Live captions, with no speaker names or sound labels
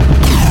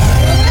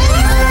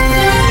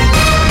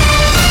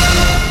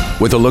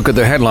With a look at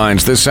the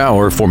headlines this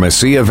hour for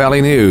Mesilla Valley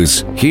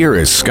News, here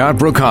is Scott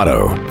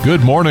Brocato.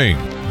 Good morning.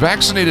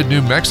 Vaccinated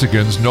New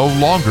Mexicans no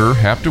longer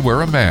have to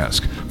wear a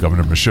mask.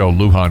 Governor Michelle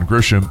Lujan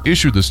Grisham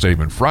issued the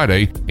statement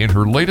Friday in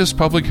her latest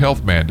public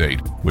health mandate,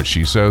 which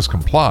she says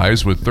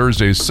complies with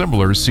Thursday's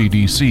similar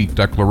CDC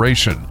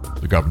declaration.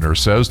 The governor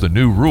says the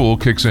new rule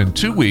kicks in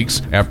 2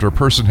 weeks after a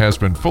person has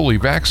been fully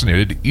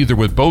vaccinated, either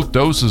with both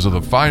doses of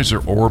the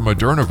Pfizer or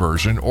Moderna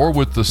version or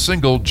with the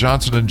single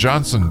Johnson &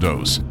 Johnson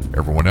dose.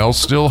 Everyone else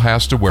still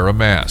has to wear a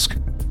mask.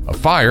 A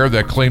fire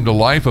that claimed the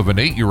life of an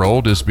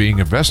 8-year-old is being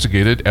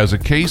investigated as a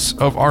case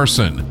of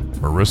arson.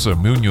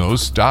 Marissa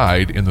Munoz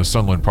died in the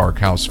Sunland Park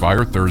house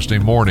fire Thursday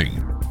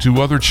morning. 2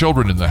 other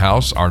children in the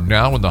house are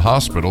now in the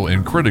hospital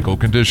in critical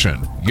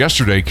condition.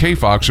 Yesterday,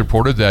 KFOX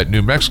reported that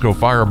New Mexico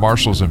Fire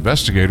Marshal's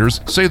investigators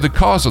say the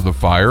cause of the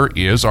fire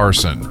is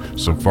arson.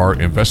 So far,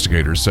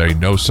 investigators say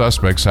no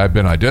suspects have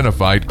been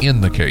identified in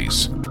the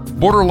case.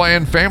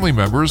 Borderland family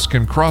members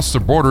can cross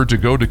the border to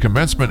go to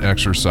commencement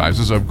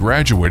exercises of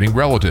graduating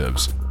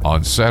relatives.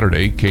 On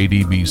Saturday,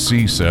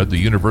 KDBC said the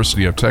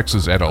University of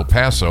Texas at El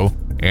Paso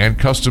and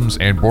Customs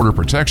and Border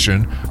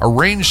Protection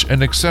arranged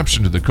an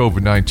exception to the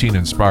COVID-19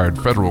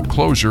 inspired federal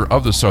closure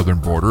of the southern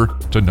border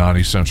to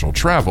non-essential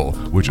travel,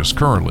 which is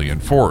currently in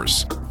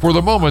force. For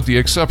the moment, the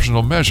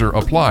exceptional measure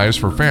applies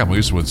for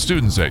families with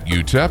students at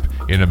UTEP,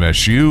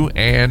 NMSU,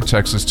 and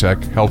Texas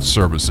Tech Health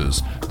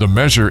Services. The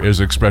measure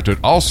is expected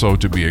also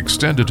to be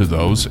extended to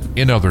those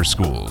in other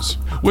schools.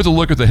 With a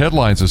look at the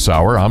headlines this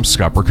hour, I'm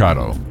Scott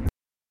Brocato.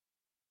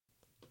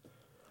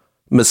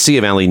 Mesilla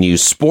Valley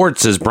News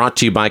Sports is brought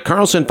to you by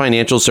Carlson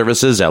Financial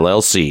Services,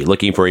 LLC.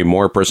 Looking for a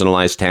more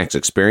personalized tax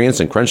experience?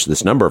 And crunch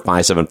this number,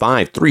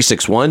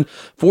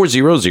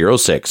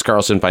 575-361-4006.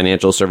 Carlson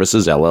Financial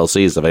Services,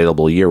 LLC is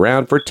available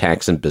year-round for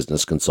tax and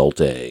business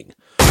consulting.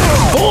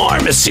 For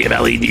Mesilla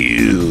Valley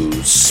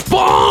News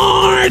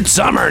Sports,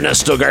 I'm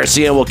Ernesto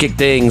Garcia. We'll kick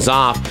things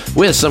off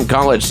with some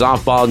college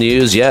softball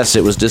news. Yes,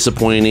 it was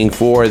disappointing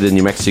for the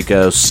New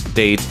Mexico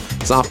State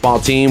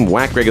softball team,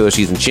 WAC regular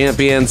season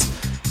champions.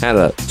 Had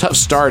a tough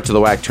start to the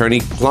WAC tourney,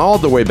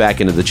 clawed their way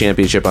back into the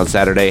championship on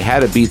Saturday,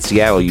 had to beat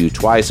Seattle U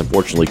twice,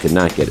 unfortunately could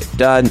not get it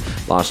done.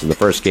 Lost in the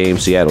first game,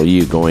 Seattle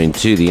U going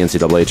to the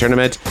NCAA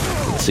tournament.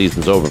 The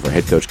season's over for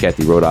head coach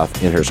Kathy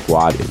Rodoff and her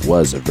squad. It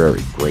was a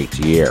very great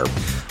year.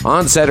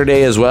 On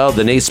Saturday as well,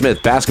 the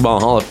Naismith Basketball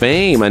Hall of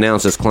Fame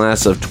announced its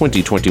class of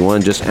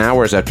 2021 just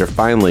hours after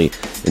finally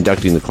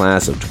inducting the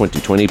class of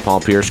 2020. Paul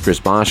Pierce, Chris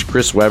Bosch,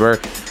 Chris Weber,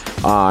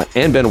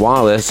 and Ben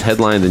Wallace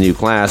headlined the new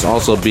class.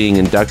 Also being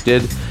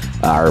inducted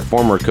our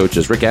former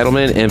coaches Rick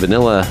Adelman and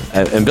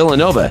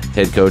Villanova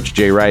head coach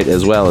Jay Wright,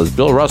 as well as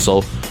Bill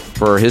Russell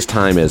for his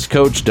time as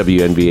coach.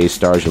 WNBA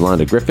stars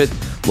Yolanda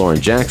Griffith,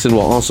 Lauren Jackson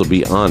will also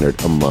be honored,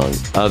 among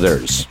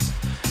others.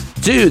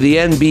 To the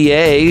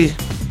NBA,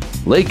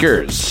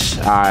 Lakers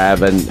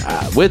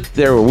with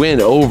their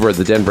win over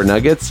the Denver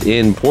Nuggets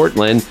in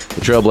Portland, the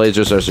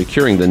Trailblazers are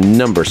securing the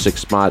number 6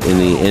 spot in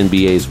the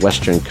NBA's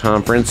Western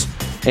Conference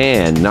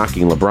and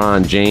knocking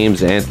LeBron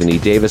James, Anthony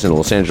Davis, and the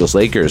Los Angeles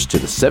Lakers to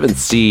the 7th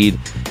seed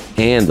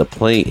and the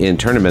play-in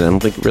tournament. I don't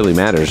think it really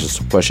matters.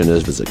 The question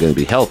is it going to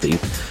be healthy?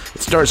 It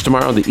starts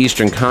tomorrow in the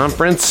Eastern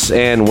Conference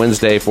and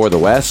Wednesday for the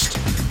West.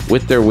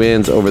 With their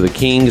wins over the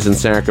Kings in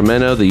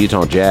Sacramento, the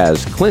Utah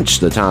Jazz clinched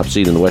the top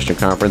seed in the Western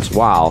Conference,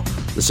 while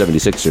the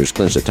 76ers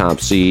clinched the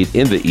top seed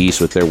in the East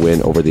with their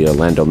win over the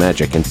Orlando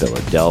Magic in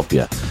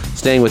Philadelphia.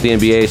 Staying with the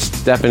NBA,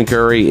 Stephen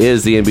Curry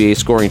is the NBA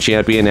scoring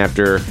champion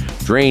after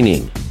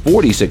draining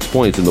 46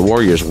 points in the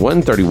Warriors'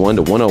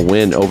 131-110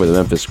 win over the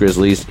Memphis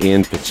Grizzlies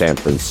in San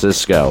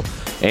Francisco.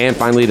 And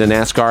finally, to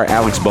NASCAR,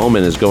 Alex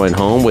Bowman is going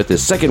home with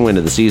his second win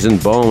of the season.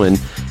 Bowman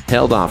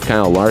held off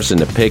Kyle Larson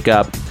to pick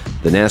up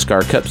the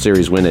NASCAR Cup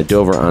Series win at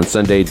Dover on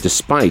Sunday.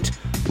 Despite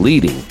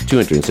leading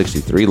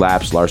 263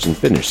 laps, Larson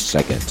finished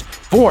second.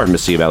 For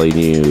Mesilla Valley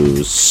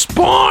News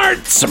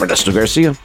Sports, I'm Ernesto Garcia.